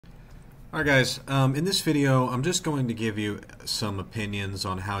Alright guys, in this video I'm just going to give you some opinions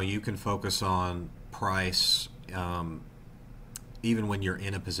on how you can focus on price even when you're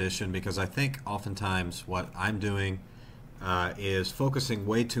in a position, because I think oftentimes what I'm doing is focusing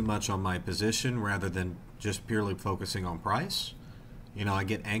way too much on my position rather than just purely focusing on price. You know, I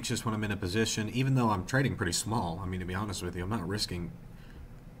get anxious when I'm in a position, even though I'm trading pretty small. I mean, to be honest with you, I'm not risking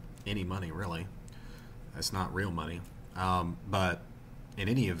any money really. That's not real money. But in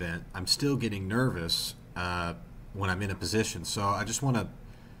any event, I'm still getting nervous when I'm in a position. So I just want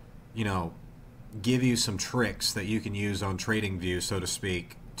to, give you some tricks that you can use on TradingView, so to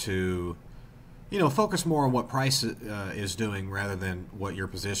speak, to, focus more on what price is doing rather than what your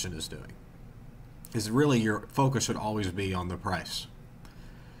position is doing. Is really your focus should always be on the price.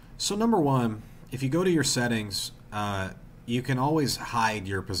 So number one, if you go to your settings, you can always hide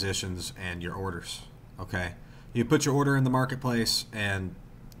your positions and your orders. Okay. You put your order in the marketplace and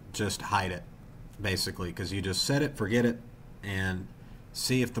just hide it, basically, because you just set it, forget it, and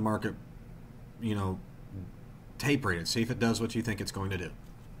see if the market, tape rate it, see if it does what you think it's going to do,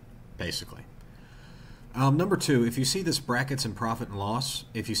 basically. Number two, if you see this brackets and profit and loss,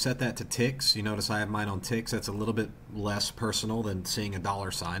 if you set that to ticks, you notice I have mine on ticks. That's a little bit less personal than seeing a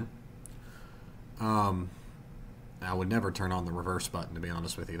dollar sign. I would never turn on the reverse button, to be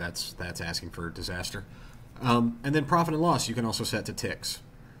honest with you. That's asking for disaster. And then profit and loss you can also set to ticks.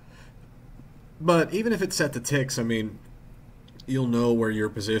 But even if it's set to ticks, I mean, you'll know where your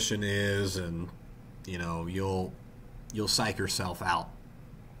position is, and you'll psych yourself out.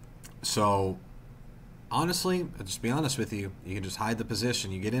 So honestly, I'll just be honest with you, you can just hide the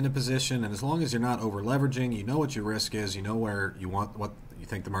position. You get in a position, and as long as you're not over leveraging, you know what your risk is, you know where you want, what you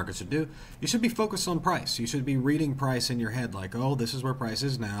think the market should do, you should be focused on price. You should be reading price in your head, like, oh, this is where price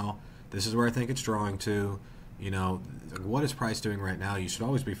is now, this is where I think it's drawing to. What is price doing right now? You should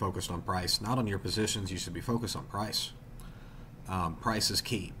always be focused on price, not on your positions. You should be focused on price. Price is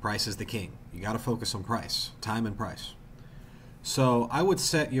key. Price is the king. You got to focus on price, time and price. So I would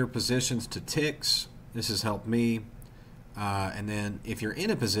set your positions to ticks. This has helped me. And then if you're in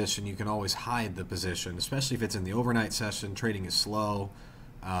a position, you can always hide the position, especially if it's in the overnight session. Trading is slow.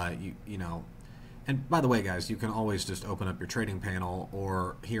 And by the way, guys, you can always just open up your trading panel,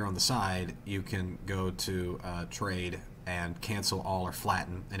 or here on the side, you can go to trade and cancel all or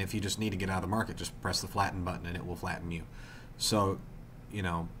flatten. And if you just need to get out of the market, just press the flatten button and it will flatten you. So, you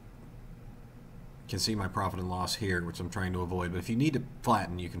can see my profit and loss here, which I'm trying to avoid. But if you need to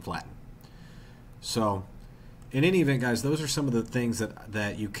flatten, you can flatten. So in any event, guys, those are some of the things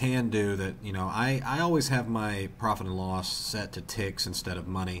that you can do that, I always have my profit and loss set to ticks instead of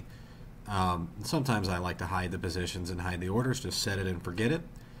money. Sometimes I like to hide the positions and hide the orders, just set it and forget it,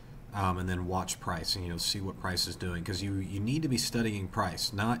 and then watch price and see what price is doing, because you need to be studying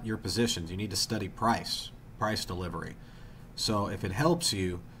price, not your positions. You need to study price delivery. So if it helps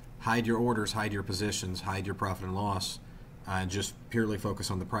you, hide your orders, hide your positions, hide your profit and loss, and just purely focus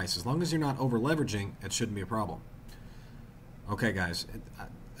on the price. As long as you're not over leveraging, it shouldn't be a problem. Okay, guys,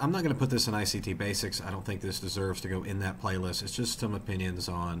 I'm not going to put this in ICT Basics. I don't think this deserves to go in that playlist. It's just some opinions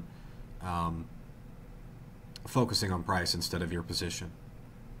on focusing on price instead of your position.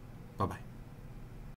 Bye-bye.